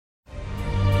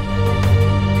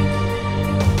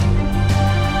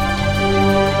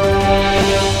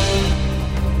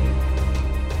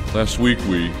Last week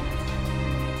we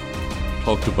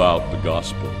talked about the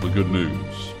gospel, the good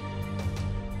news,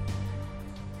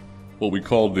 what we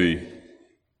call the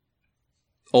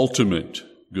ultimate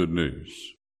good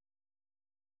news.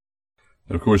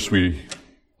 And of course we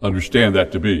understand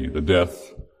that to be the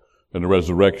death and the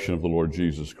resurrection of the Lord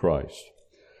Jesus Christ.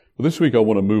 But this week I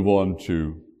want to move on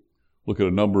to look at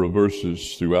a number of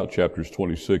verses throughout chapters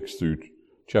 26 through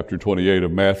chapter 28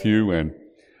 of Matthew and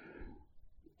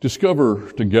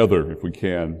discover together, if we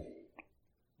can,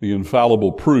 the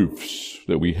infallible proofs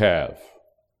that we have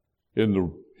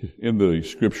in the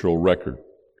scriptural record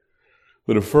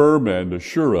that affirm and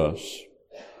assure us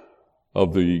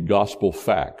of the gospel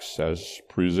facts as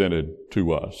presented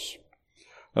to us.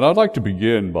 And I'd like to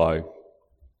begin by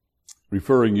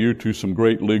referring you to some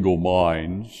great legal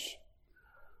minds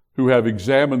who have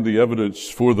examined the evidence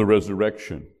for the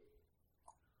resurrection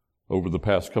over the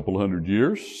past couple hundred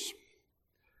years.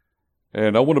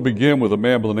 And I want to begin with a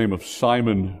man by the name of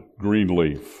Simon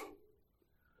Greenleaf.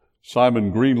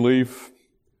 Simon Greenleaf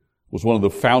was one of the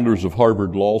founders of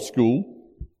Harvard Law School.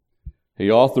 He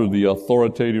authored the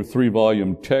authoritative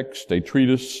 3-volume text, A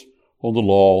Treatise on the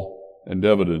Law and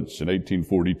Evidence, in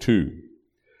 1842.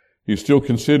 He is still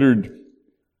considered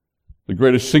the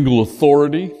greatest single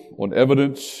authority on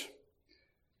evidence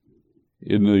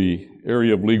in the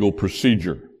area of legal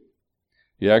procedure.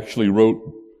 He actually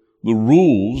wrote the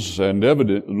rules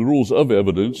of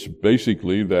evidence,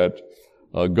 basically, that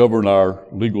govern our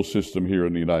legal system here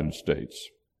in the United States.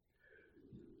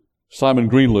 Simon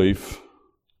Greenleaf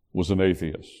was an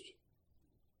atheist.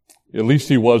 At least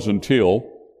he was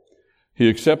until he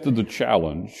accepted the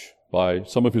challenge by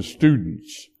some of his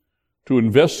students to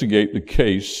investigate the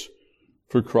case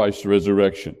for Christ's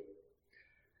resurrection.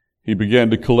 He began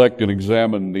to collect and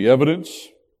examine the evidence,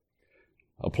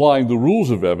 applying the rules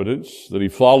of evidence that he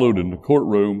followed in the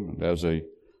courtroom as a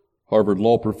Harvard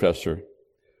law professor,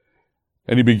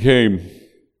 and he became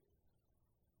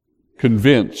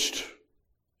convinced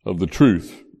of the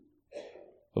truth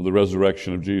of the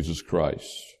resurrection of Jesus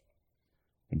Christ,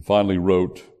 and finally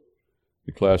wrote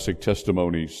the classic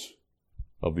Testimonies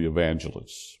of the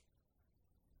Evangelists.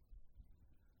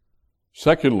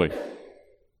 Secondly,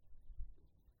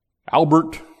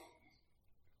 Albert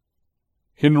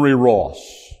Henry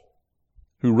Ross,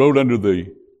 who wrote under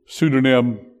the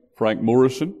pseudonym Frank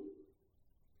Morrison,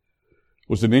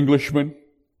 was an Englishman,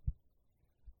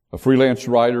 a freelance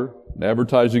writer, an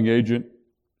advertising agent,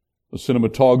 a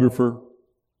cinematographer,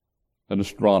 an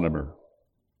astronomer.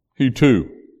 He too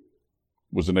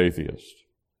was an atheist.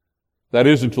 That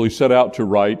is, until he set out to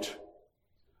write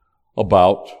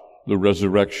about the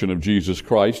resurrection of Jesus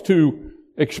Christ, to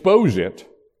expose it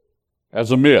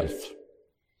as a myth.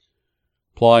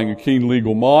 Applying a keen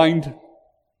legal mind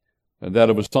and that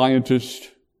of a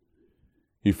scientist,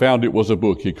 he found it was a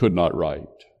book he could not write.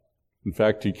 In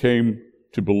fact, he came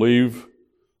to believe,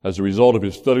 as a result of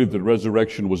his study, that the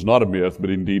resurrection was not a myth, but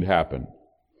indeed happened.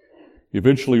 He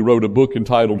eventually wrote a book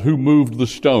entitled, Who Moved the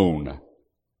Stone?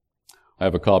 I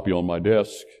have a copy on my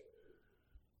desk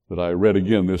that I read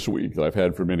again this week that I've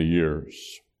had for many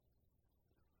years.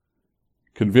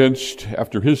 Convinced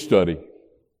after his study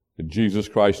that Jesus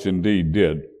Christ indeed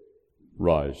did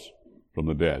rise from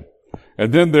the dead.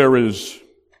 And then there is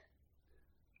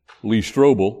Lee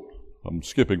Strobel. I'm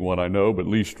skipping one, I know, but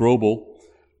Lee Strobel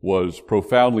was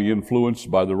profoundly influenced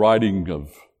by the writing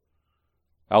of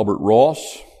Albert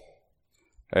Ross.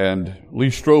 And Lee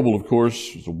Strobel, of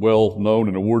course, is a well-known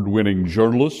and award-winning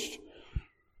journalist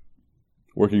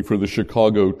working for the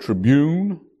Chicago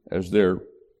Tribune as their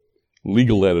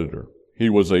legal editor. He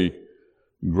was a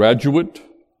graduate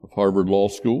of Harvard Law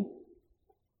School.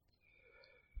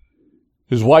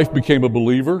 His wife became a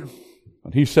believer,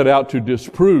 and he set out to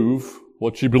disprove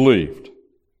what she believed.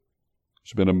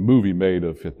 There's been a movie made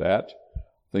of that.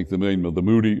 I think the name of the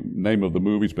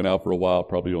movie's been out for a while,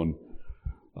 probably on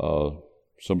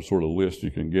some sort of list you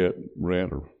can get,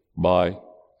 rent, or buy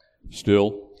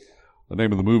still. The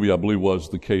name of the movie, I believe, was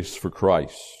The Case for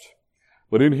Christ.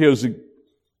 But in his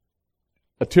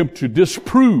attempt to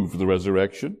disprove the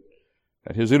resurrection,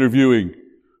 and his interviewing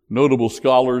notable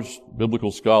scholars,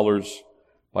 biblical scholars,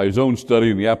 by his own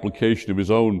study and the application of his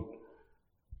own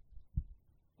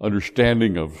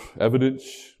understanding of evidence,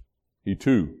 he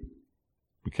too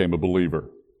became a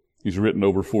believer. He's written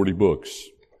over 40 books,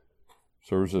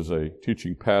 serves as a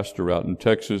teaching pastor out in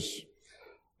Texas,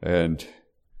 and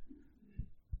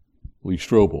Lee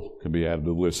Strobel can be added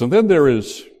to the list. And then there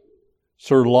is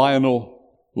Sir Lionel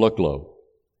Ludlow.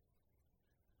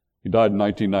 He died in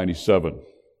 1997.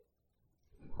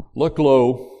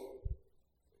 Ludlow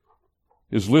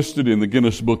is listed in the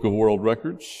Guinness Book of World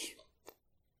Records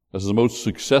as the most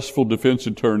successful defense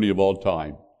attorney of all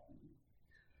time,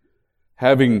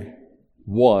 having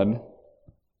won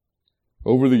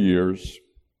over the years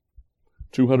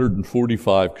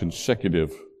 245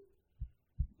 consecutive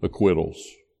acquittals.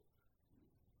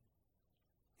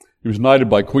 He was knighted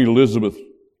by Queen Elizabeth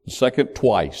II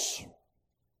twice.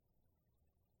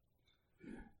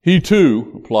 He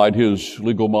too applied his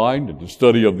legal mind to the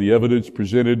study of the evidence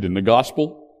presented in the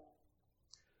gospel,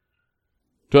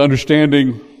 to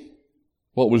understanding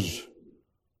what was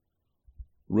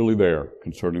really there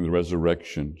concerning the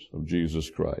resurrection of Jesus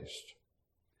Christ.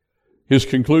 His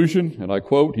conclusion, and I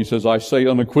quote, he says, "I say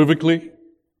unequivocally,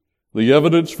 the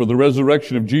evidence for the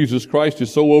resurrection of Jesus Christ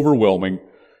is so overwhelming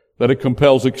that it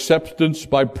compels acceptance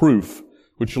by proof,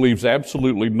 which leaves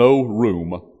absolutely no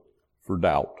room for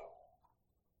doubt."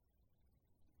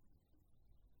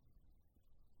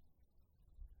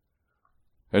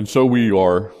 And so we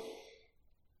are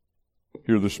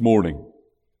here this morning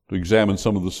to examine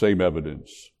some of the same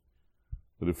evidence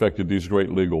that affected these great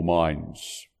legal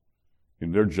minds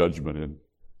in their judgment and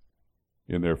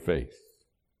in their faith.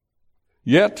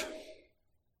 Yet,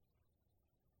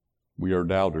 we are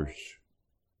doubters.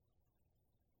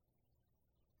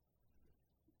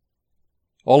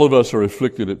 All of us are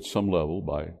afflicted at some level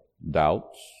by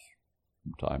doubts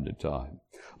from time to time.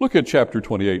 Look at chapter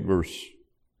 28, verse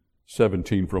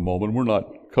 17 for a moment. We're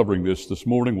not covering this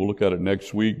morning. We'll look at it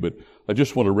next week, but I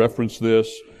just want to reference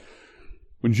this.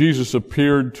 When Jesus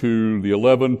appeared to the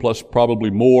 11, plus probably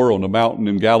more, on a mountain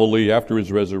in Galilee after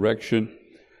his resurrection,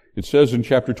 it says in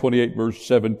chapter 28, verse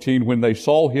 17, when they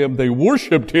saw him, they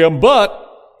worshiped him,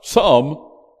 but some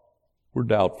were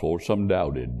doubtful, or some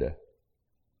doubted.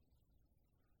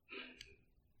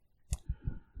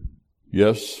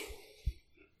 Yes,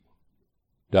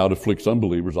 doubt afflicts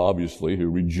unbelievers, obviously, who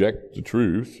reject the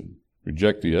truth and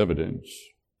reject the evidence.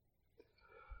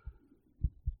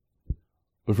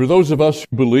 But for those of us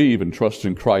who believe and trust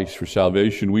in Christ for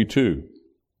salvation, we too,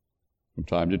 from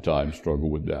time to time, struggle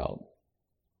with doubt.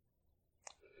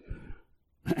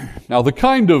 Now, the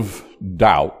kind of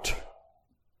doubt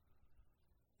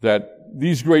that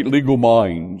these great legal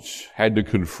minds had to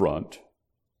confront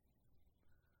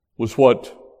was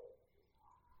what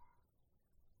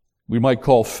we might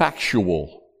call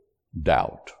factual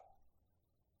doubt.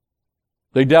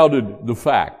 They doubted the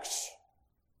facts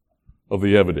of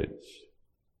the evidence.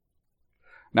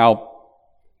 Now,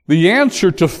 the answer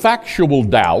to factual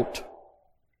doubt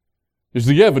is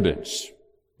the evidence,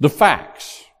 the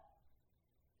facts.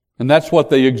 And that's what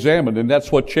they examined, and that's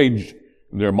what changed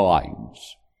their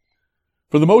minds.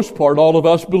 For the most part, all of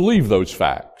us believe those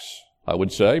facts. I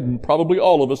would say probably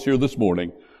all of us here this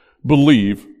morning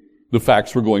believe the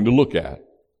facts we're going to look at.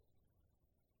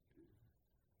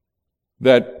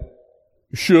 That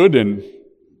should and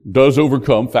does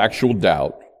overcome factual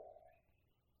doubt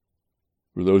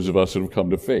for those of us that have come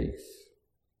to faith.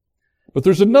 But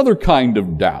there's another kind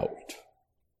of doubt.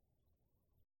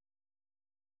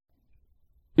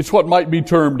 It's what might be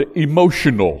termed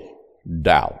emotional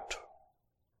doubt.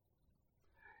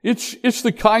 It's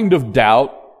the kind of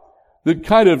doubt that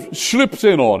kind of slips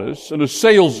in on us and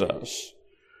assails us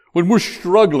when we're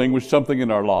struggling with something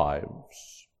in our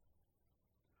lives.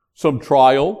 Some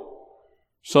trial,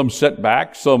 some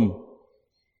setback, some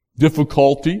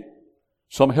difficulty,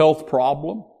 some health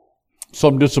problem,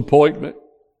 some disappointment,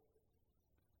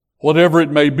 whatever it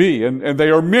may be, and they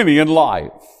are many in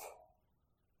life.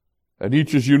 And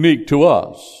each is unique to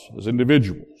us as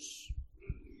individuals.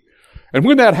 And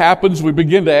when that happens, we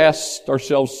begin to ask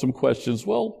ourselves some questions.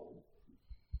 Well,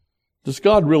 does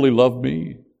God really love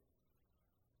me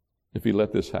if He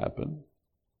let this happen?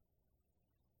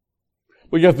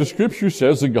 Well, yet the Scripture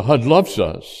says that God loves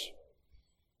us.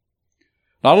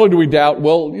 Not only do we doubt,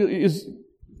 well,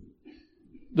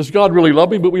 does God really love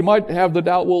me? But we might have the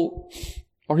doubt, well,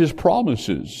 are His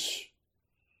promises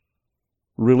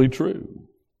really true?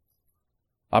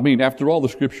 I mean, after all, the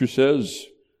Scripture says,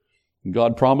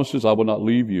 God promises, I will not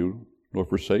leave you nor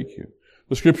forsake you.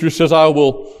 The Scripture says, I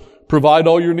will provide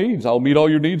all your needs. I will meet all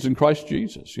your needs in Christ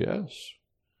Jesus. Yes.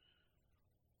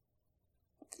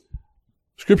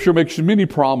 Scripture makes many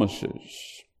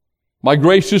promises. My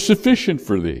grace is sufficient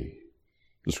for thee,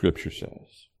 the Scripture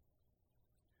says.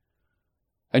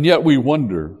 And yet we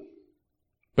wonder,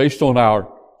 based on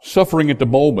our suffering at the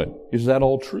moment, is that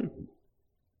all true?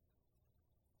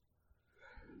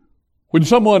 When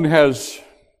someone has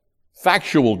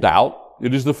factual doubt,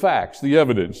 it is the facts, the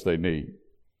evidence they need.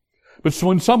 But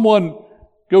when someone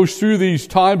goes through these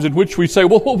times in which we say,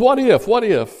 well, what if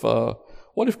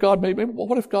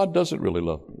God doesn't really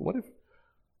love me?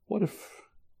 What if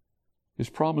His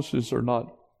promises are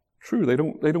not true.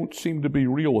 They don't seem to be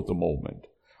real at the moment.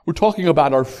 We're talking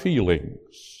about our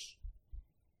feelings.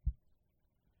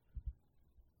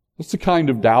 It's the kind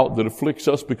of doubt that afflicts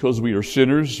us because we are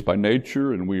sinners by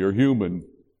nature and we are human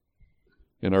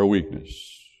in our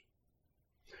weakness.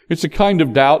 It's the kind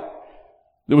of doubt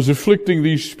that was afflicting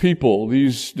these people,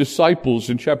 these disciples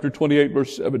in chapter 28,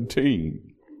 verse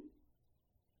 17.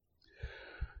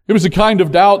 It was the kind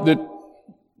of doubt that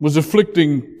was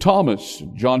afflicting Thomas,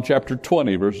 John chapter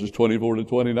 20, verses 24 to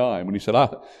 29, when he said,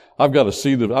 I've got to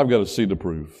see the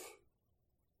proof.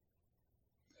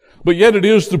 But yet it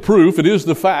is the proof, it is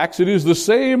the facts, it is the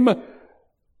same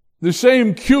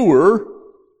cure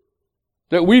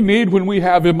that we need when we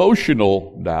have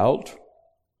emotional doubt.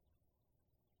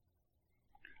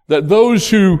 That those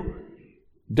who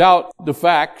doubt the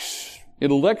facts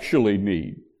intellectually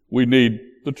need. We need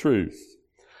the truth.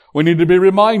 We need to be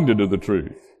reminded of the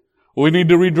truth. We need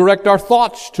to redirect our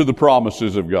thoughts to the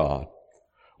promises of God.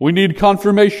 We need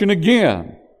confirmation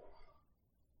again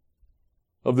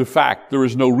of the fact there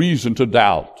is no reason to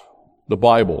doubt the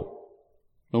Bible.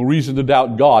 No reason to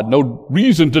doubt God. No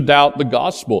reason to doubt the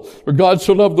gospel. For God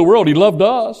so loved the world, He loved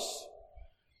us.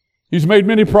 He's made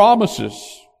many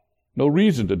promises. No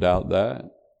reason to doubt that.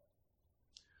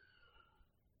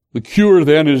 The cure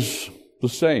then is the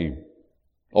same,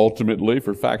 ultimately,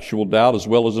 for factual doubt as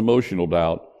well as emotional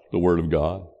doubt, the Word of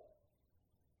God.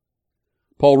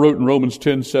 Paul wrote in Romans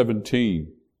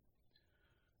 10:17,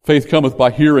 faith cometh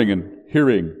by hearing, and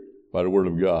hearing by the Word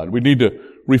of God. We need to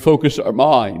refocus our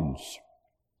minds,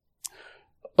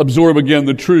 absorb again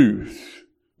the truth,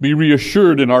 be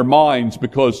reassured in our minds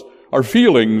because our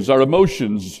feelings, our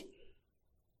emotions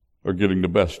are getting the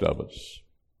best of us.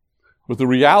 But the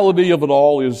reality of it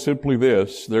all is simply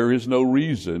this: there is no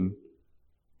reason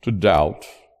to doubt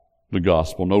the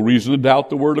gospel, no reason to doubt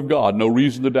the Word of God, no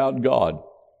reason to doubt God.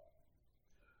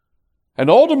 And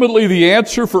ultimately the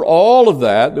answer for all of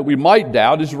that we might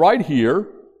doubt is right here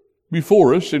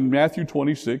before us in Matthew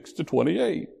 26 to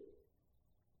 28.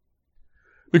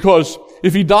 Because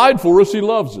if He died for us, He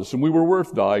loves us, and we were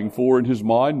worth dying for in His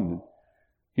mind.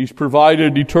 He's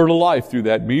provided eternal life through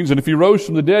that means, and if He rose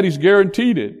from the dead, He's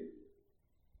guaranteed it.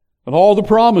 And all the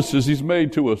promises He's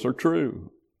made to us are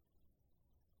true.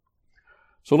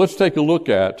 So let's take a look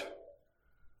at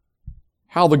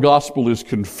how the gospel is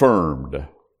confirmed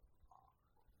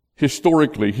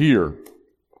historically here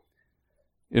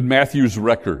in Matthew's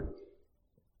record,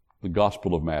 the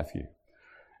Gospel of Matthew.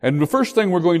 And the first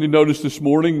thing we're going to notice this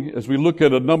morning as we look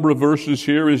at a number of verses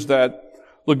here is that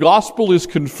the gospel is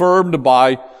confirmed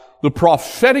by the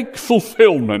prophetic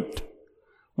fulfillment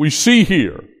we see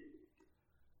here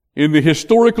in the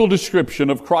historical description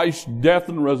of Christ's death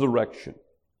and resurrection.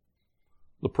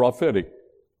 The prophetic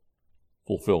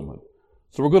fulfillment.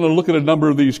 So we're going to look at a number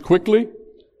of these quickly.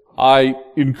 I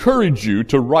encourage you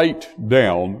to write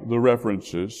down the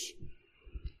references,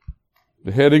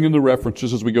 the heading and the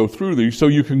references as we go through these, so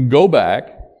you can go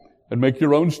back and make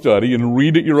your own study and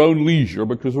read at your own leisure,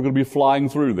 because we're going to be flying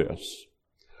through this.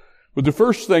 But the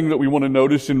first thing that we want to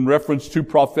notice in reference to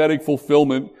prophetic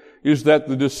fulfillment is that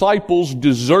the disciples'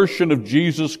 desertion of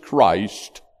Jesus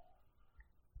Christ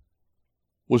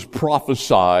was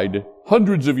prophesied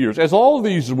hundreds of years. As all of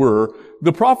these were,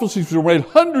 the prophecies were made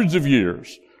hundreds of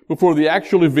years before the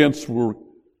actual events were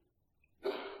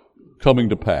coming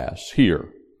to pass here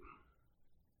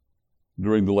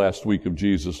during the last week of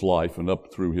Jesus' life and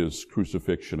up through His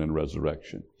crucifixion and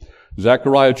resurrection.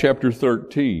 Zechariah chapter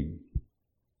 13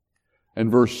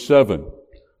 and verse 7.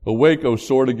 Awake, O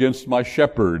sword, against my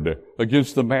shepherd,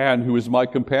 against the man who is my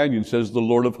companion, says the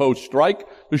Lord of hosts. Strike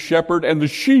the shepherd, and the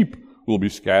sheep will be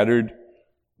scattered.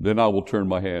 Then I will turn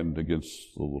my hand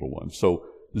against the little ones. So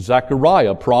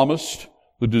Zechariah promised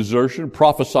the desertion,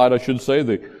 prophesied, I should say,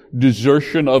 the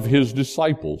desertion of his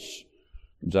disciples.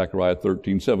 Zechariah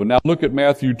 13:7. Now look at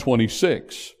Matthew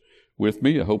 26 with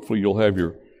me. Hopefully you'll have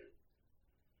your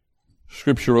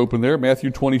scripture open there. Matthew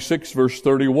 26, verse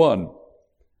 31.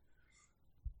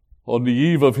 On the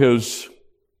eve of His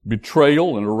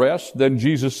betrayal and arrest, then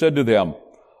Jesus said to them,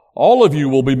 all of you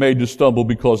will be made to stumble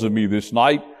because of me this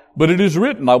night, but it is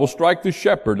written, I will strike the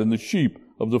shepherd, and the sheep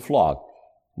of the flock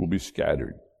will be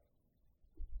scattered.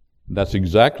 And that's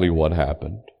exactly what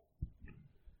happened.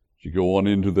 As you go on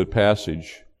into the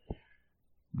passage,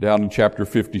 down in chapter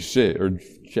 56, or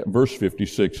verse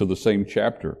 56 of the same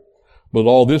chapter. But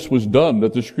all this was done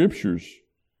that the scriptures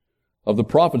of the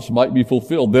prophets might be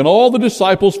fulfilled. Then all the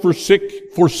disciples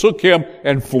forsook Him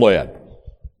and fled,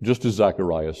 just as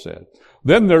Zechariah said.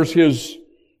 Then there's His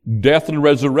death and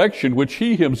resurrection, which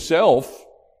He Himself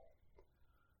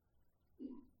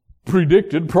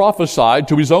predicted, prophesied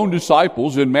to his own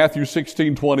disciples in Matthew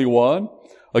 16:21.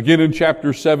 Again in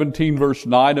chapter 17, verse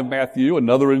 9 of Matthew,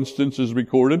 another instance is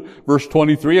recorded, verse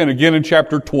 23, and again in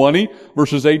chapter 20,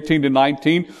 verses 18 to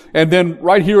 19. And then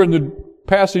right here in the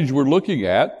passage we're looking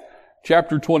at,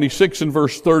 chapter 26 and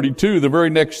verse 32, the very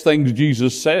next thing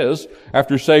Jesus says,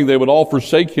 after saying they would all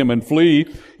forsake him and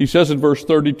flee, he says in verse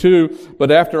 32,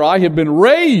 "But after I have been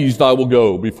raised, I will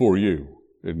go before you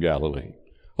in Galilee."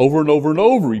 Over and over and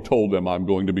over he told them, I'm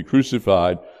going to be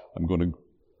crucified, I'm going to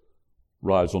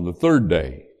rise on the third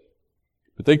day.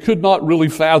 But they could not really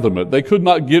fathom it. They could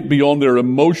not get beyond their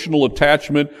emotional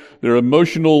attachment, their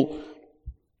emotional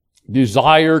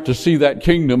desire to see that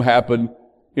kingdom happen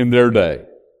in their day.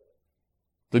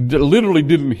 They literally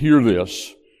didn't hear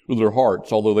this with their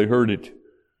hearts, although they heard it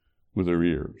with their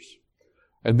ears.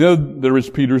 And then there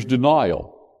is Peter's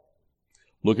denial.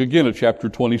 Look again at chapter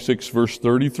 26, verse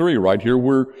 33, right here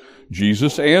where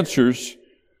Jesus answers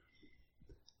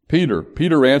Peter.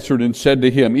 Peter answered and said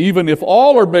to him, "Even if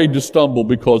all are made to stumble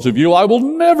because of you, I will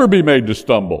never be made to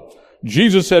stumble."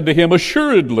 Jesus said to him,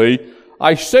 "Assuredly,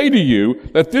 I say to you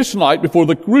that this night before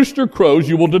the rooster crows,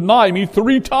 you will deny me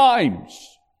 3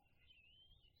 times.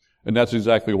 And that's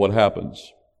exactly what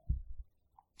happens,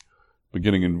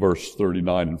 beginning in verse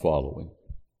 39 and following.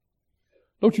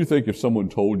 Don't you think if someone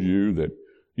told you that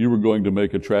you were going to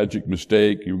make a tragic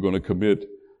mistake, you were going to commit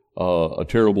a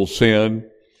terrible sin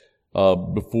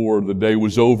before the day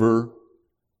was over,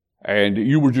 and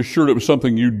you were just sure it was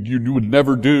something you would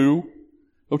never do,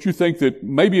 don't you think that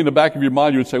maybe in the back of your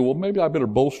mind you would say, well, maybe I better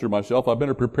bolster myself, I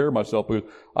better prepare myself, because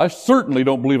I certainly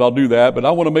don't believe I'll do that, but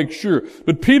I want to make sure.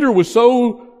 But Peter was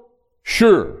so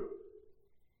sure.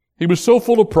 He was so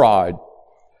full of pride.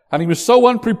 And he was so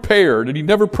unprepared, and he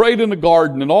never prayed in the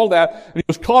garden and all that, and he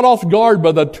was caught off guard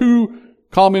by the 2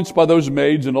 comments by those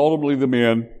maids and ultimately the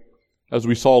men, as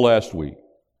we saw last week.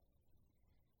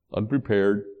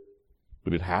 Unprepared,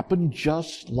 but it happened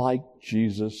just like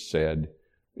Jesus said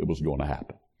it was going to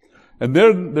happen. And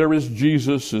then there is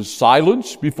Jesus'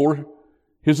 silence before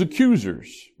his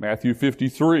accusers. Isaiah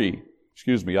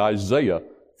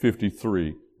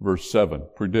 53, verse 7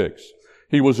 predicts.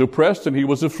 He was oppressed and he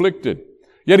was afflicted.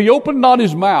 Yet he opened not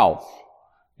his mouth.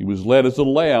 He was led as a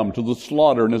lamb to the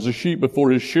slaughter, and as a sheep before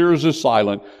his shearers is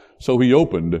silent, so he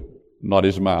opened not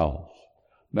his mouth.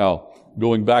 Now,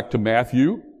 going back to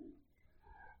Matthew,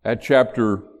 at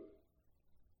chapter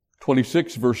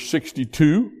 26, verse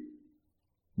 62,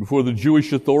 before the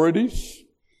Jewish authorities,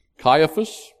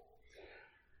 Caiaphas,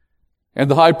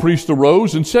 and the high priest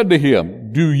arose and said to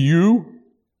him, "Do you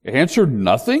answer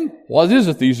nothing? What is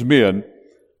it these men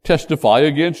testify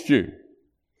against you?"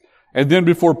 And then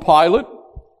before Pilate,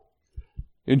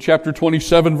 in chapter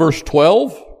 27, verse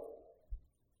 12,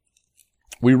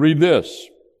 we read this.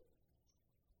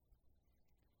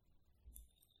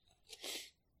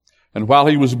 "And while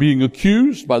he was being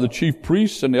accused by the chief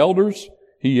priests and elders,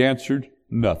 he answered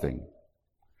nothing."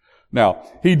 Now,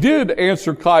 he did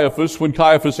answer Caiaphas when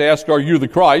Caiaphas asked, "Are you the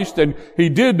Christ?" And he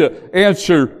did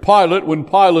answer Pilate when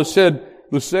Pilate said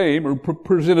the same, or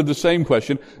presented the same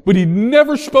question, but he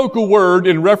never spoke a word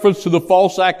in reference to the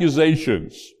false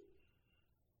accusations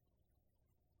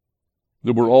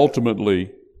that were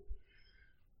ultimately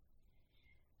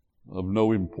of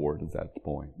no import at that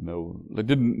point. No, they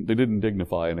didn't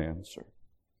dignify an answer.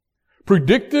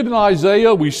 Predicted in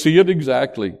Isaiah, we see it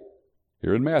exactly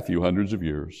here in Matthew, hundreds of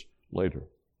years later.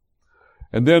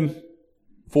 And then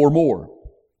 4 more.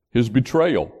 His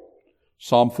betrayal.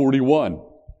 Psalm 41.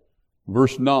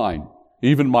 Verse 9,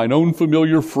 "Even mine own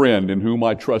familiar friend in whom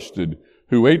I trusted,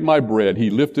 who ate my bread, he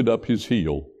lifted up his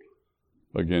heel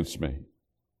against me."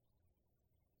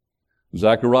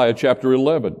 Zechariah chapter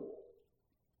 11,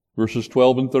 verses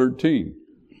 12 and 13.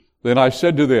 "Then I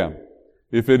said to them,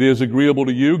 if it is agreeable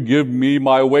to you, give me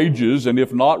my wages, and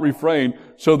if not, refrain.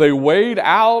 So they weighed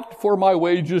out for my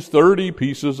wages 30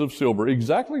 pieces of silver."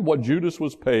 Exactly what Judas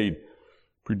was paid,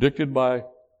 predicted by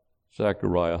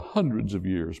Zechariah hundreds of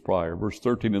years prior. Verse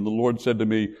 13, "And the Lord said to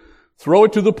me, throw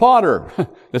it to the potter."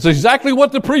 That's exactly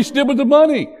what the priest did with the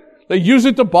money. They used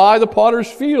it to buy the potter's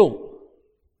field,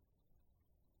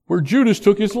 where Judas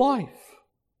took his life.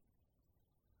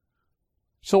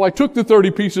 "So I took the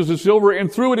 30 pieces of silver and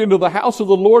threw it into the house of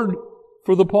the Lord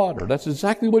for the potter." That's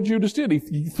exactly what Judas did.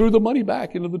 He threw the money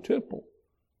back into the temple.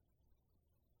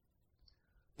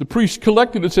 The priest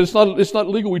collected it, said, it's not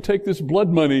legal. We take this blood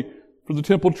money for the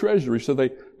temple treasury. So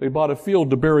they bought a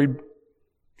field to bury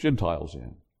Gentiles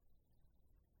in.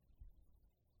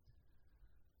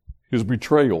 His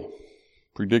betrayal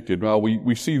predicted. Now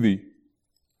we see the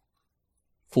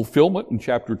fulfillment in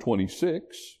chapter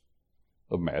 26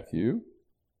 of Matthew.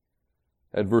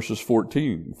 at verses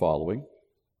 14 and following.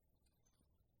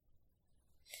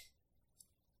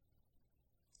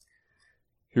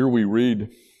 Here we read,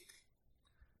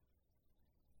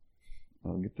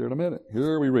 I'll get there in a minute.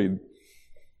 Here we read,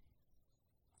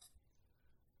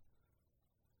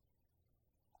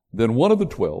 Then one of the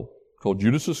 12, called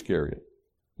Judas Iscariot,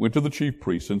 went to the chief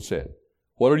priests and said,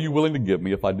 What are you willing to give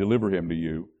me if I deliver him to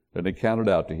you? And they counted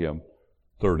out to him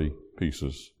 30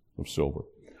 pieces of silver.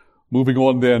 Moving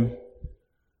on then,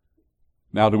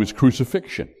 now to his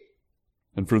crucifixion.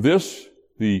 And for this,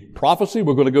 the prophecy,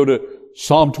 we're going to go to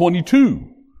Psalm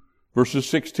 22, verses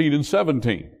 16 and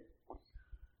 17.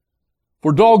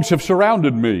 For dogs have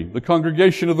surrounded me. The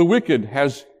congregation of the wicked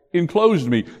has enclosed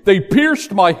me. They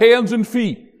pierced my hands and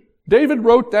feet. David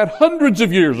wrote that hundreds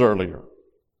of years earlier.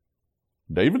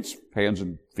 David's hands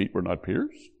and feet were not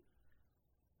pierced.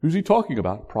 Who's he talking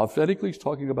about? Prophetically, he's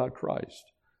talking about Christ.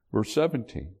 Verse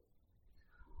 17.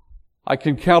 I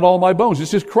can count all my bones. It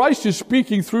says Christ is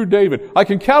speaking through David. I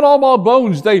can count all my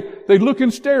bones. They look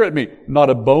and stare at me. Not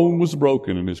a bone was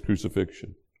broken in his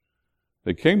crucifixion.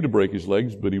 They came to break his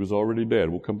legs, but he was already dead.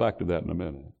 We'll come back to that in a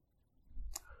minute.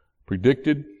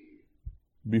 Predicted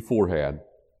beforehand.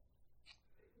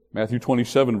 Matthew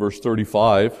 27, verse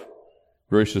 35,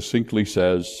 very succinctly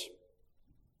says,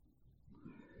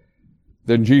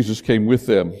 Then Jesus came with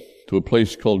them to a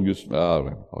place called,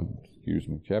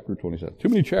 chapter 27. Too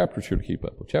many chapters here to keep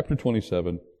up with. Chapter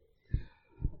 27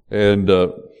 and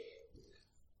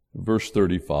verse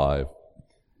 35.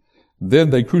 Then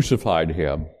they crucified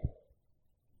him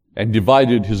and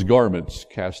divided his garments,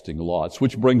 casting lots,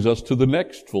 which brings us to the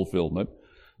next fulfillment.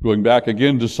 Going back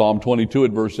again to Psalm 22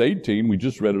 at verse 18, we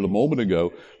just read it a moment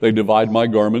ago. They divide my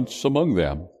garments among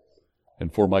them,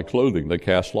 and for my clothing they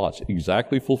cast lots.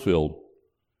 Exactly fulfilled.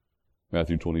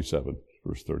 Matthew 27,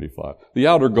 verse 35. The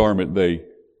outer garment they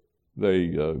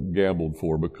gambled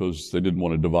for because they didn't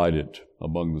want to divide it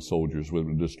among the soldiers who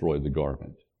would destroy the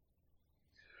garment.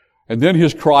 And then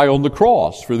his cry on the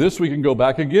cross. For this we can go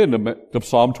back again to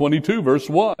Psalm 22, verse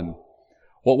 1.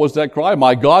 What was that cry?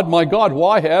 My God,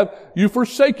 why have you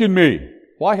forsaken me?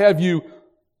 Why have you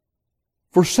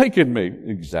forsaken me?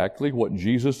 Exactly what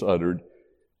Jesus uttered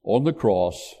on the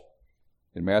cross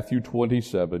in Matthew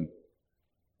 27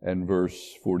 and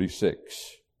verse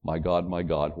 46. My God,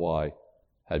 why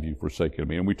have you forsaken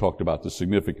me? And we talked about the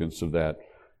significance of that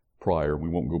prior. We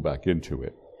won't go back into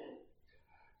it.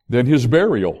 Then his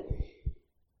burial.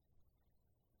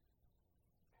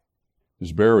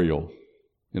 His burial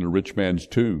in a rich man's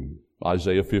tomb.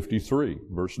 Isaiah 53,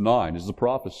 verse 9 is the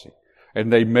prophecy.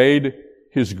 And they made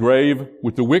his grave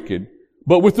with the wicked,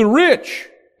 but with the rich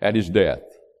at his death,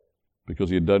 because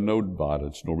he had done no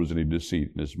violence, nor was any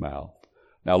deceit in his mouth.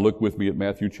 Now look with me at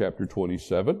Matthew chapter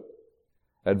 27,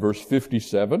 at verse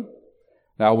 57.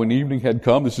 Now when evening had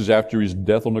come, this is after his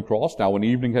death on the cross, now when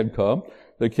evening had come,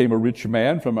 there came a rich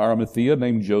man from Arimathea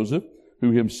named Joseph,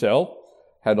 who himself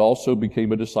had also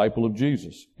became a disciple of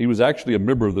Jesus. He was actually a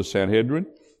member of the Sanhedrin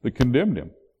that condemned him,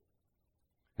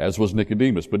 as was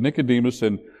Nicodemus. But Nicodemus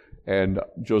and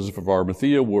Joseph of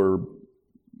Arimathea were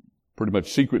pretty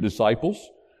much secret disciples.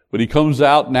 But he comes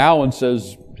out now and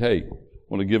says, hey, I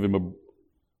want to give him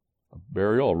a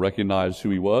burial. I'll recognize who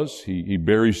he was. He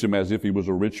buries him as if he was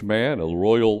a rich man, a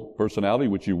royal personality,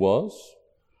 which he was.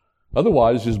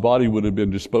 Otherwise, his body would have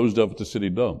been disposed of at the city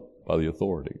dump by the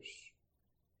authorities.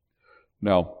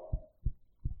 Now,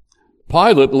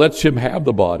 Pilate lets him have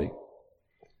the body.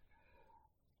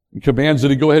 He commands that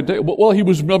he go ahead and take it. Well, he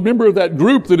was a member of that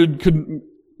group that had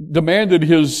demanded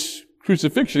his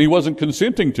crucifixion. He wasn't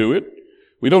consenting to it.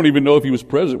 We don't even know if he was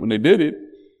present when they did it.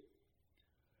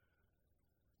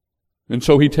 And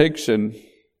so he takes, and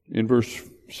in verse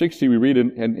 60 we read,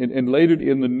 and laid it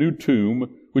in the new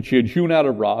tomb, which he had hewn out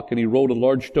of rock, and he rolled a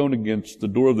large stone against the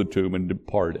door of the tomb and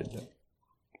departed.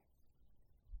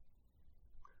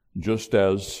 Just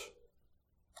as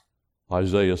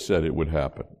Isaiah said it would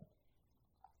happen.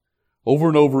 Over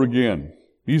and over again.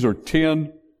 These are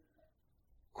 10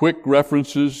 quick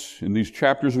references in these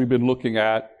chapters we've been looking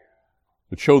at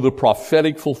that show the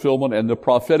prophetic fulfillment, and the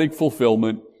prophetic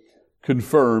fulfillment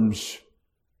confirms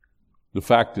the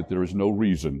fact that there is no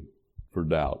reason for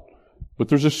doubt. But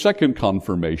there's a second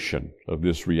confirmation of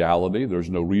this reality. There's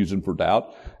no reason for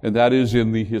doubt, and that is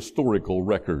in the historical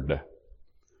record.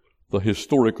 The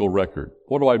historical record.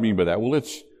 What do I mean by that? Well,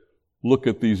 let's look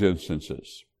at these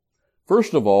instances.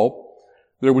 First of all,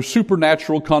 there was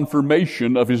supernatural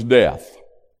confirmation of his death.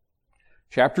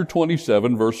 Chapter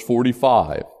 27, verse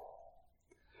 45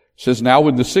 says, Now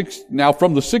from the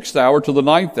 6th hour to the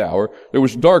 9th hour, there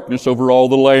was darkness over all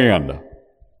the land.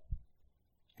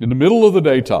 In the middle of the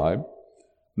daytime,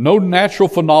 No natural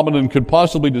phenomenon could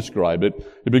possibly describe it.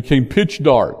 It became pitch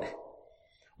dark.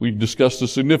 We discussed the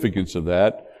significance of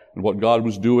that and what God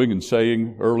was doing and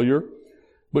saying earlier.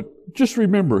 But just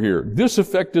remember here, this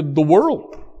affected the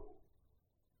world.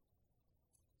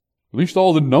 At least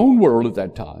all the known world at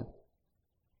that time.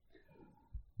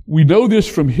 We know this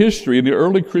from history and the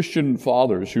early Christian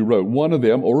fathers who wrote. One of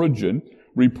them, Origen,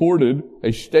 reported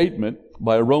a statement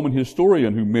by a Roman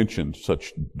historian who mentioned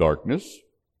such darkness.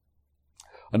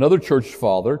 Another church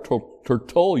father,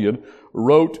 Tertullian,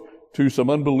 wrote to some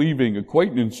unbelieving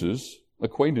acquaintances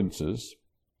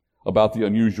about the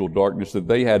unusual darkness that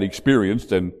they had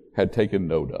experienced and had taken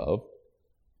note of.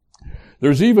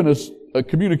 There's even a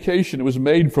communication that was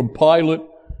made from Pilate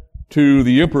to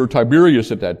the Emperor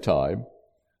Tiberius at that time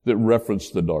that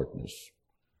referenced the darkness.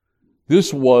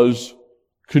 This was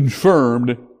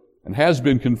confirmed and has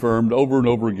been confirmed over and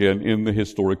over again in the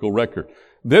historical record.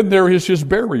 Then there is his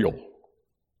burial.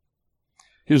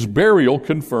 His burial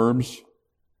confirms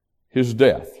his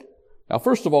death. Now,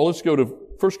 first of all, let's go to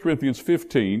 1 Corinthians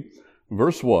 15,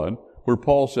 verse 1, where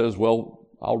Paul says, well,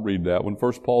 I'll read that one.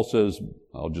 First, Paul says,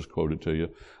 I'll just quote it to you.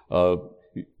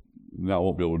 Now I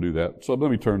won't be able to do that. So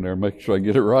let me turn there and make sure I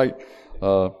get it right.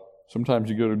 Sometimes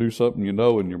you go to do something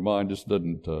and your mind just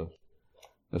doesn't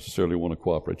necessarily want to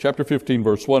cooperate. Chapter 15,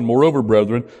 verse 1, Moreover,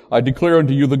 brethren, I declare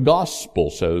unto you the gospel,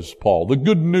 says Paul, the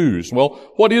good news. Well,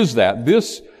 what is that?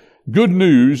 This good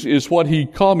news is what he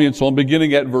comments on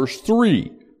beginning at verse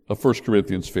 3 of 1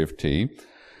 Corinthians 15.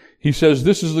 He says,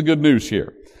 this is the good news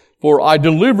here. For I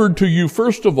delivered to you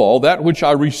first of all that which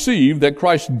I received, that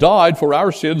Christ died for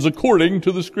our sins according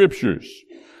to the Scriptures,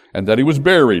 and that he was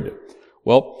buried.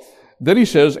 Well, then he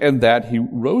says, and that he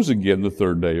rose again the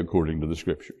third day according to the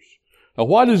Scriptures. Now,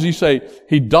 why does he say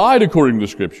he died according to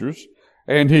the Scriptures,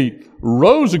 and he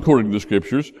rose according to the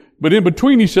Scriptures, but in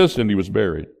between he says, and he was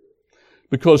buried?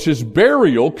 Because his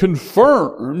burial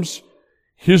confirms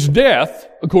his death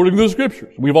according to the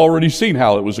Scriptures. We've already seen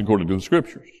how it was according to the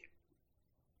Scriptures.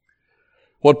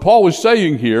 What Paul is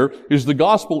saying here is the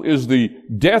gospel is the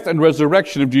death and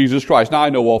resurrection of Jesus Christ. Now, I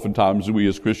know oftentimes we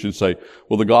as Christians say,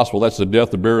 well, the gospel, that's the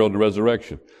death, the burial, and the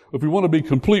resurrection. If we want to be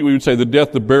complete, we would say the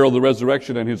death, the burial, the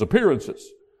resurrection, and his appearances.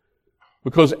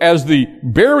 Because as the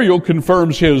burial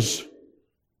confirms his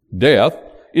death,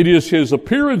 it is his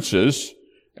appearances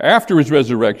after his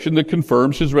resurrection that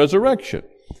confirms his resurrection.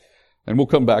 And we'll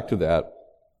come back to that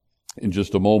in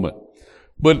just a moment.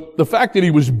 But the fact that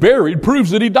he was buried proves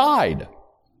that he died.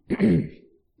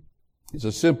 It's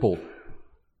a simple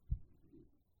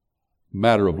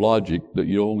matter of logic that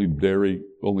you only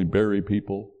bury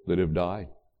people that have died.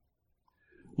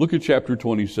 Look at chapter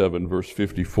 27, verse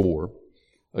 54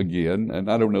 again,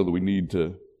 and I don't know that we need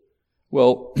to,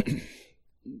 well,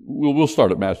 we'll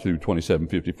start at Matthew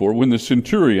 27:54. When the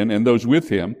centurion and those with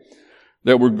him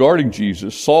that were guarding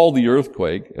Jesus saw the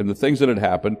earthquake and the things that had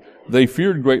happened, they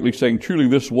feared greatly, saying, truly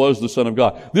this was the Son of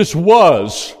God. This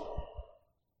was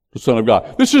the Son of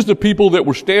God. This is the people that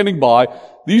were standing by.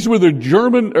 These were the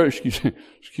German,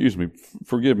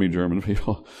 forgive me, German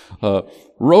people,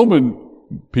 Roman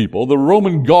people, the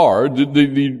Roman guard,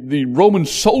 the Roman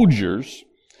soldiers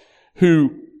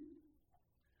who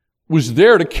was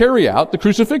there to carry out the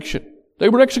crucifixion. They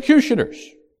were executioners.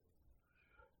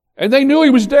 And they knew he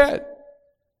was dead.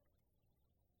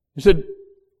 He said,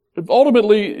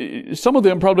 ultimately, some of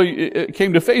them probably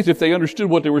came to faith if they understood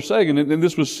what they were saying, and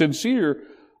this was sincere.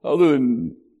 Other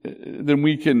than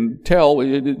we can tell,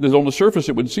 on the surface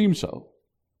it would seem so.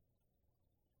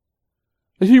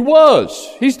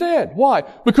 He's dead. Why?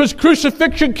 Because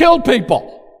crucifixion killed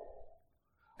people.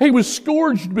 He was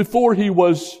scourged before he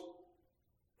was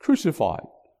crucified.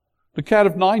 The cat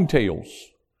of nine tails,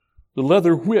 the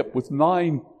leather whip with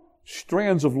 9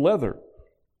 strands of leather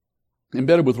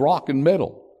embedded with rock and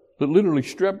metal that literally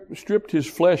stripped his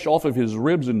flesh off of his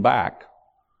ribs and back.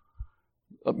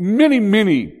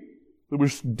 Many that were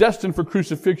destined for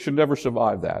crucifixion never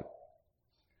survived that.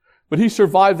 But he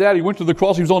survived that. He went to the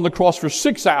cross. He was on the cross for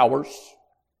 6 hours.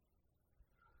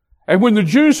 And when the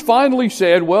Jews finally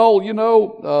said, well,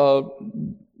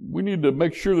 we need to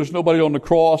make sure there's nobody on the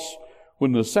cross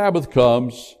when the Sabbath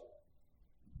comes,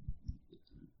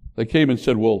 they came and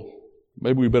said, well,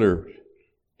 maybe we better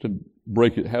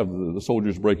have the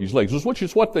soldiers break his legs, which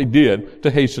is what they did to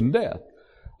hasten death.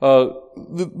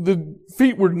 The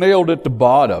feet were nailed at the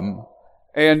bottom,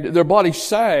 and their body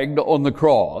sagged on the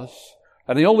cross,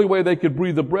 and the only way they could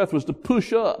breathe the breath was to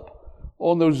push up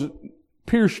on those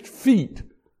pierced feet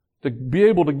to be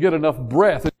able to get enough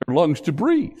breath in their lungs to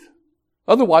breathe.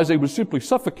 Otherwise, they would simply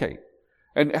suffocate.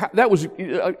 And that was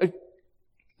an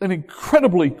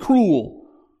incredibly cruel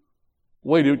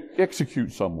way to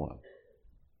execute someone.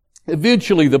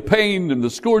 Eventually, the pain and the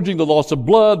scourging, the loss of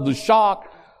blood, the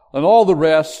shock, and all the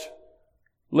rest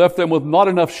left them with not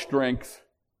enough strength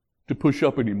to push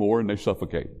up anymore, and they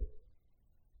suffocated.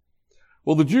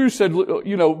 Well, the Jews said,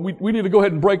 we need to go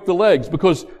ahead and break the legs,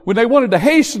 because when they wanted to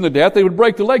hasten the death, they would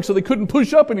break the legs so they couldn't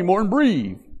push up anymore and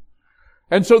breathe.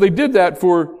 And so they did that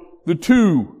for the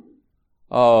two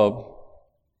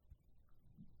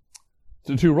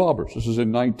robbers. This is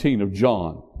in 19 of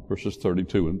John, verses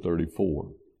 32 and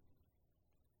 34.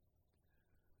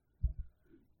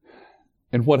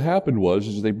 And what happened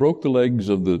was they broke the legs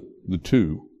of the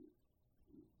two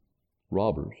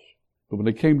robbers. But when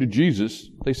they came to Jesus,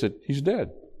 they said, he's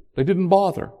dead. They didn't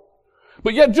bother.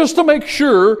 But yet, just to make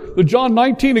sure, the John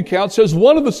 19 account says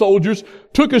one of the soldiers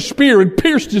took a spear and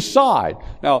pierced his side.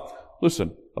 Now,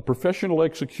 listen, a professional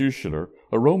executioner,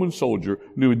 a Roman soldier,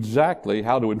 knew exactly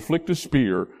how to inflict a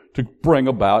spear to bring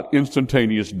about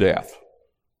instantaneous death.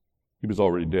 He was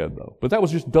already dead, though. But that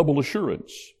was just double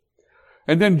assurance.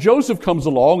 And then Joseph comes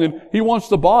along, and he wants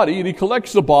the body, and he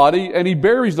collects the body, and he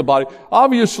buries the body.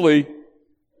 Obviously,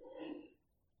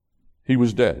 he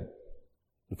was dead.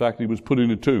 The fact that he was put in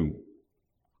a tomb,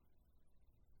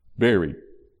 buried,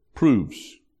 proves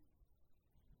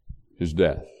his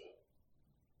death.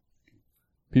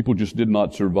 People just did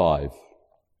not survive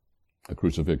a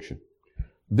crucifixion.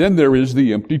 Then there is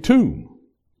the empty tomb.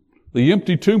 The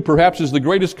empty tomb perhaps is the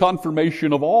greatest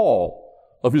confirmation of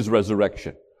all of his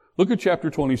resurrection. Look at chapter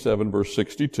 27, verse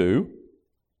 62.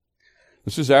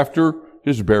 This is after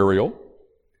his burial.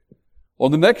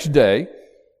 On the next day,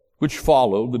 which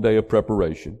followed the day of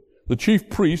preparation, the chief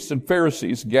priests and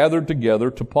Pharisees gathered together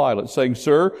to Pilate, saying,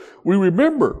 Sir, we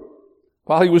remember,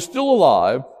 while he was still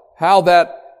alive, how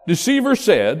that deceiver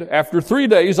said, After 3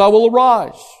 days I will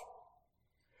arise.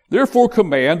 Therefore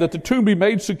command that the tomb be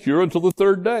made secure until the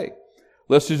third day,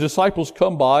 lest his disciples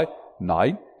come by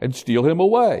night and steal him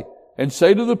away, and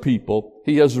say to the people,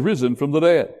 He has risen from the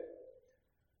dead.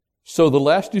 So the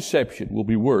last deception will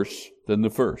be worse than the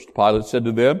first. Pilate said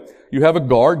to them, You have a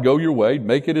guard, go your way,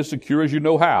 make it as secure as you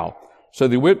know how. So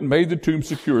they went and made the tomb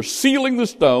secure, sealing the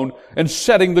stone and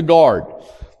setting the guard.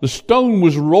 The stone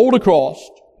was rolled across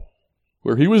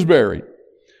where he was buried.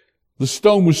 The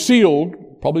stone was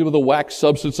sealed, probably with a wax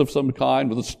substance of some kind,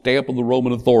 with a stamp of the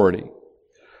Roman authority.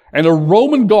 And a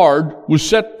Roman guard was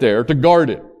set there to guard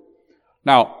it.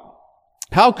 Now,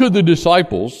 how could the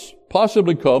disciples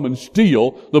possibly come and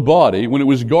steal the body when it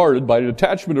was guarded by a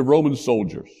detachment of Roman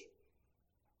soldiers?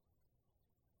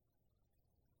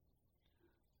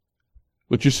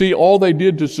 But you see, all they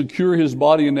did to secure his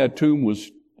body in that tomb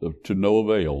was to no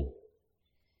avail.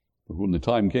 But when the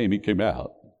time came, he came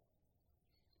out.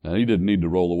 And he didn't need to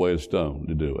roll away a stone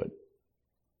to do it.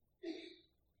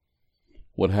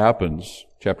 What happens,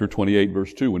 chapter 28,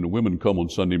 verse 2, when the women come on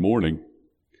Sunday morning,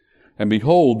 and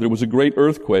behold, there was a great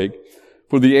earthquake,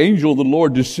 for the angel of the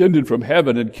Lord descended from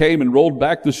heaven and came and rolled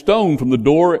back the stone from the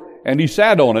door, and he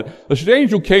sat on it. The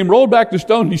angel came, rolled back the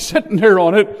stone, he's sitting there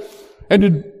on it,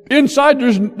 and inside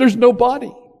there's no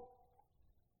body.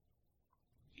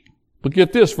 But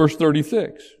get this, verse 3,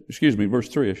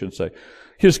 I should say.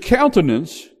 His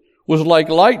countenance was like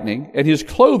lightning, and his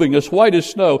clothing as white as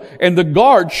snow, and the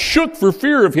guards shook for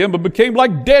fear of him and became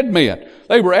like dead men.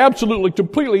 They were absolutely,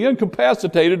 completely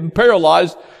incapacitated and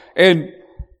paralyzed and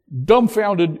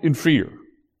dumbfounded in fear,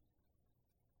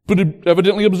 but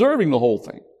evidently observing the whole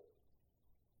thing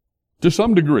to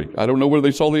some degree. I don't know whether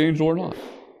they saw the angel or not.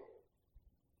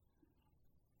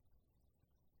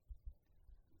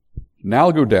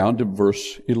 Now go down to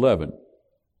verse 11.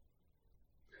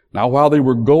 Now while they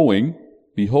were going,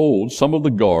 behold, some of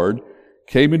the guard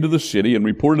came into the city and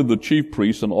reported to the chief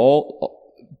priests all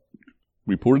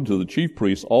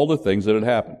the things that had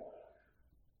happened.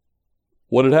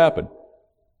 What had happened?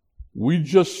 We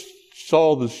just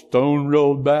saw the stone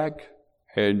rolled back,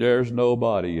 and there's no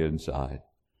body inside.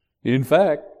 In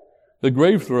fact, the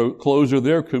grave clothes are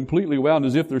there completely wound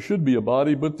as if there should be a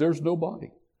body, but there's no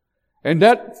body. And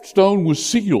that stone was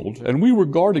sealed, and we were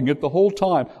guarding it the whole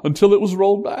time until it was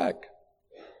rolled back.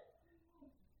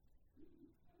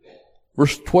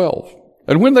 Verse 12.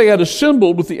 And when they had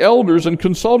assembled with the elders and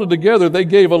consulted together, they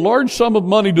gave a large sum of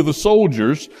money to the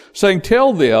soldiers, saying,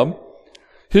 Tell them,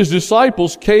 his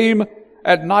disciples came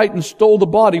at night and stole the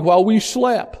body while we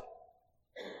slept.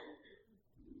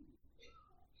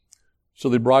 So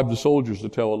they bribed the soldiers to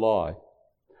tell a lie.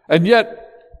 And yet,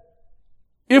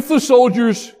 if the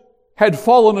soldiers had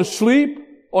fallen asleep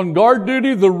on guard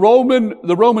duty, the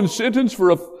Roman sentence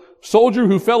for a soldier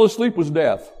who fell asleep was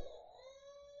death.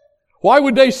 Why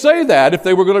would they say that if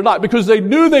they were going to die? Because they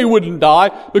knew they wouldn't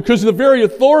die, because the very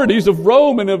authorities of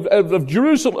Rome and of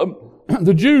Jerusalem,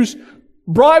 the Jews,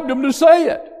 bribed them to say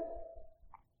it.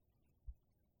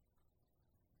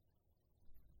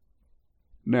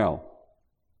 Now,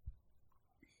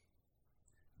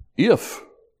 if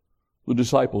the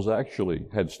disciples actually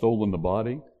had stolen the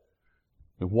body,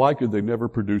 then why could they never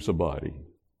produce a body?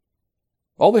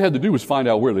 All they had to do was find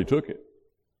out where they took it.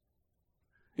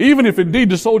 Even if indeed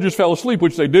the soldiers fell asleep,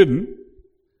 which they didn't,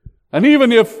 and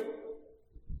even if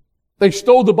they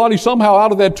stole the body somehow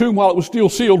out of that tomb while it was still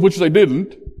sealed, which they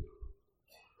didn't,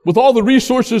 with all the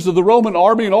resources of the Roman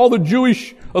army and all the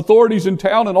Jewish authorities in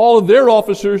town and all of their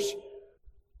officers,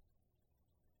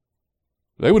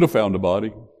 they would have found a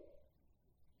body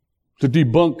to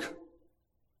debunk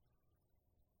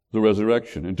the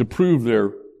resurrection and to prove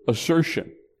their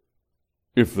assertion,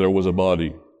 if there was a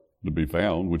body to be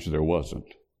found, which there wasn't.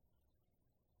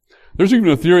 There's even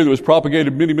a theory that was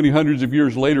propagated many, many hundreds of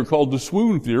years later called the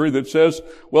swoon theory that says,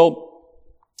 well,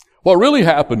 what really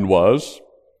happened was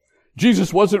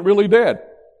Jesus wasn't really dead.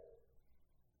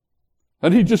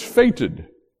 And he just fainted.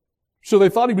 So they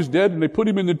thought he was dead and they put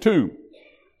him in the tomb.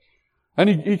 And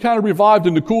he kind of revived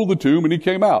in the cool of the tomb and he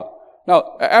came out.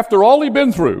 Now, after all he'd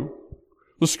been through,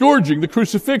 the scourging, the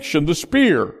crucifixion, the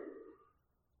spear,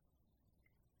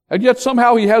 and yet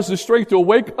somehow he has the strength to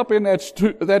wake up in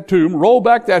that tomb, roll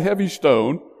back that heavy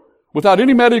stone, without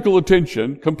any medical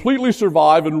attention, completely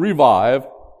survive and revive,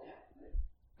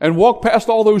 and walk past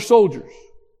all those soldiers.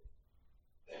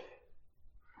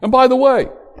 And by the way,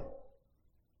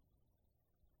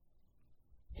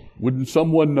 wouldn't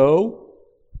someone know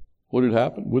what had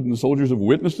happened? Wouldn't the soldiers have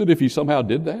witnessed it if he somehow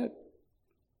did that?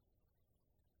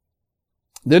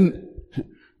 Then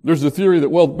there's the theory that,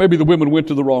 well, maybe the women went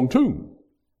to the wrong tomb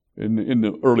in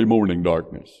the early morning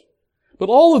darkness. But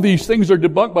all of these things are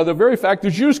debunked by the very fact the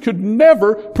Jews could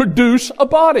never produce a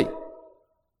body.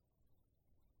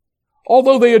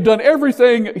 Although they had done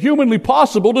everything humanly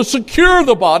possible to secure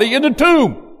the body in the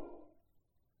tomb.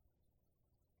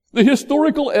 The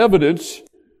historical evidence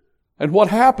and what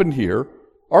happened here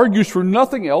argues for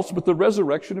nothing else but the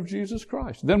resurrection of Jesus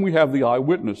Christ. Then we have the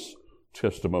eyewitness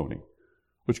testimony,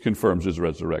 which confirms his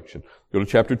resurrection. Go to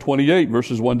chapter 28,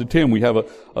 verses 1 to 10. We have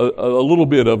a little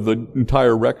bit of the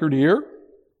entire record here.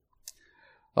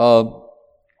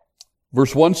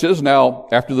 Verse 1 says, "Now,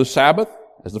 after the Sabbath,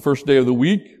 as the first day of the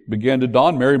week began to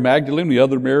dawn, Mary Magdalene, the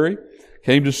other Mary,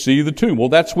 came to see the tomb." Well,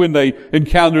 that's when they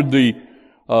encountered the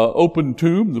open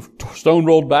tomb, the stone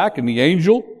rolled back, and the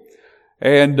angel.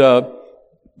 And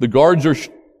the guards are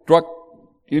struck,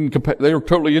 they are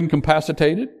totally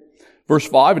incapacitated. Verse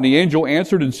 5, "And the angel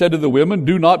answered and said to the women,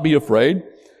 'Do not be afraid,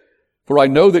 for I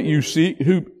know that you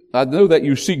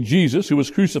seek Jesus, who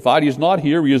was crucified. He is not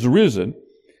here, he is risen.'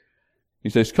 He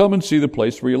says, 'Come and see the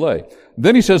place where he lay.'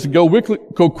 Then he says, go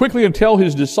quickly and tell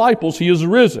his disciples he is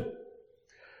risen."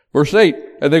 Verse 8,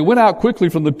 "And they went out quickly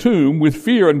from the tomb with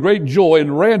fear and great joy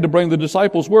and ran to bring the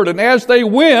disciples word. And as they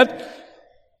went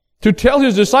to tell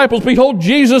his disciples, behold,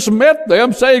 Jesus met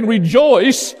them, saying,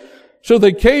 'Rejoice.' So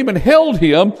they came and held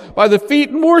him by the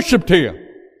feet and worshiped him."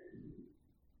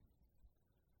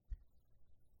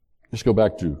 Let's go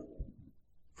back to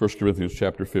 1 Corinthians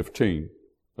chapter 15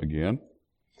 again.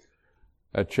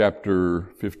 At chapter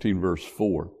 15, verse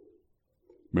 4.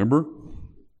 Remember?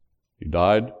 He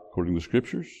died according to the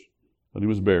Scriptures, and he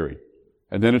was buried.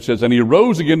 And then it says, "And he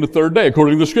arose again the third day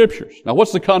according to the Scriptures." Now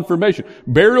what's the confirmation?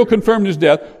 Burial confirmed his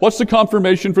death. What's the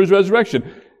confirmation for his resurrection?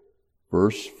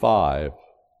 Verse 5.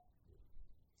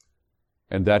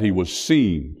 "And that he was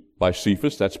seen by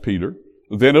Cephas," that's Peter,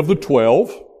 "then of the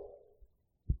 12.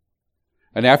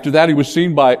 And after that he was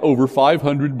seen by over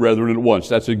 500 brethren at once."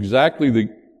 That's exactly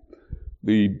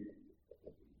the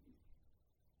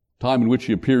time in which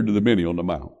he appeared to the many on the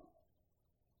mount.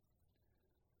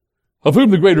 "Of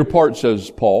whom the greater part,"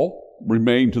 says Paul,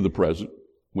 "remain to the present,"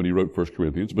 when he wrote 1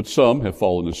 Corinthians, "but some have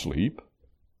fallen asleep."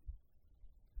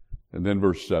 And then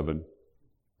verse 7,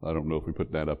 I don't know if we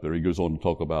put that up there. He goes on to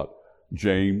talk about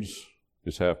James,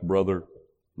 his half-brother,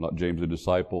 not James the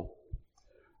disciple,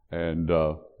 and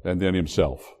then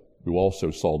himself, who also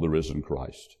saw the risen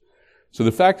Christ. So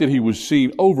the fact that he was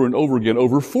seen over and over again,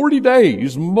 over 40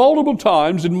 days, multiple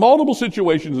times, in multiple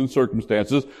situations and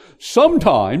circumstances,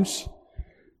 sometimes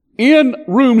in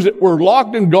rooms that were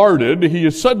locked and guarded, he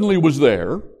suddenly was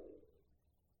there.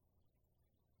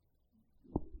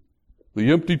 The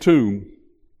empty tomb,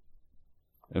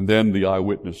 and then the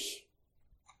eyewitness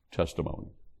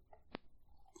testimony.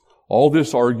 All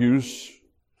this argues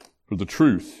for the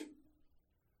truth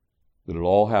that it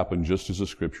all happened just as the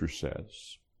Scripture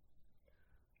says.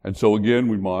 And so again,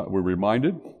 we're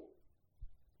reminded,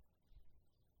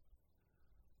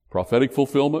 prophetic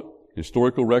fulfillment,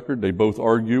 historical record, they both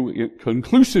argue it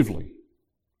conclusively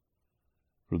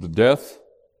for the death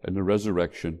and the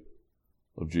resurrection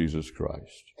of Jesus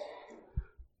Christ.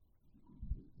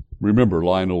 Remember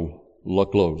Lionel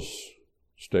Lucklow's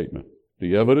statement.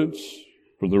 The evidence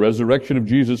for the resurrection of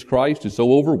Jesus Christ is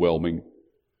so overwhelming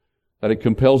that it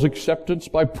compels acceptance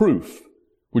by proof,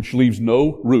 which leaves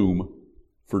no room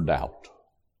for doubt.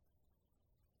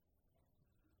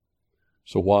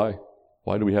 So why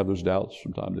do we have those doubts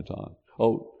from time to time?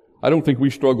 Oh, I don't think we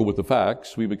struggle with the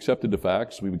facts. We've accepted the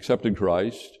facts. We've accepted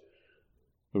Christ.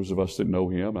 Those of us that know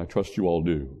Him, I trust you all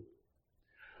do.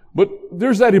 But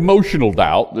there's that emotional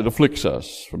doubt that afflicts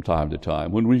us from time to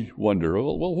time when we wonder,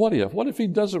 well, what if? What if He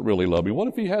doesn't really love me? What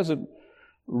if He hasn't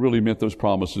really meant those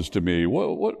promises to me?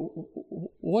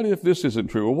 What if this isn't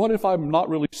true? Or what if I'm not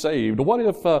really saved? Or what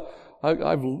if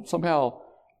I've somehow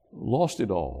lost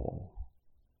it all?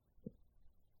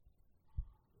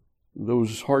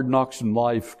 Those hard knocks in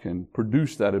life can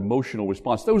produce that emotional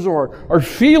response. Those are our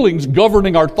feelings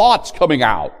governing our thoughts coming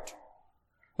out.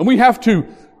 And we have to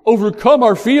overcome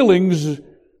our feelings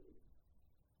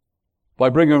by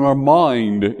bringing our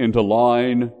mind into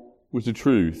line with the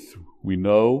truth we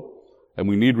know and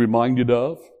we need reminded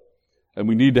of and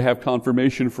we need to have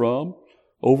confirmation from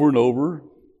over and over,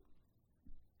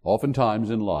 oftentimes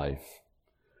in life.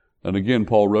 And again,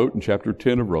 Paul wrote in chapter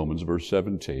 10 of Romans, verse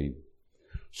 17,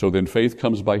 so then faith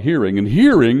comes by hearing, and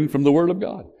hearing from the Word of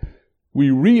God.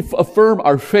 We reaffirm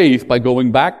our faith by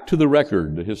going back to the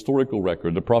record, the historical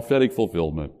record, the prophetic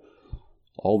fulfillment,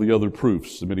 all the other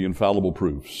proofs, the many infallible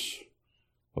proofs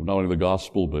of not only the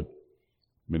gospel, but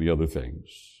many other things.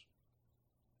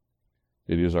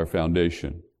 It is our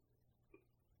foundation.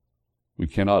 We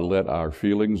cannot let our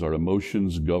feelings, our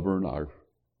emotions govern our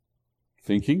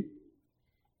thinking.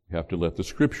 We have to let the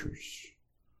Scriptures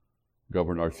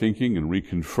govern our thinking and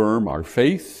reconfirm our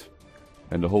faith,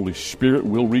 and the Holy Spirit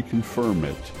will reconfirm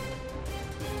it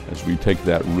as we take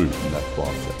that route in that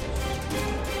process.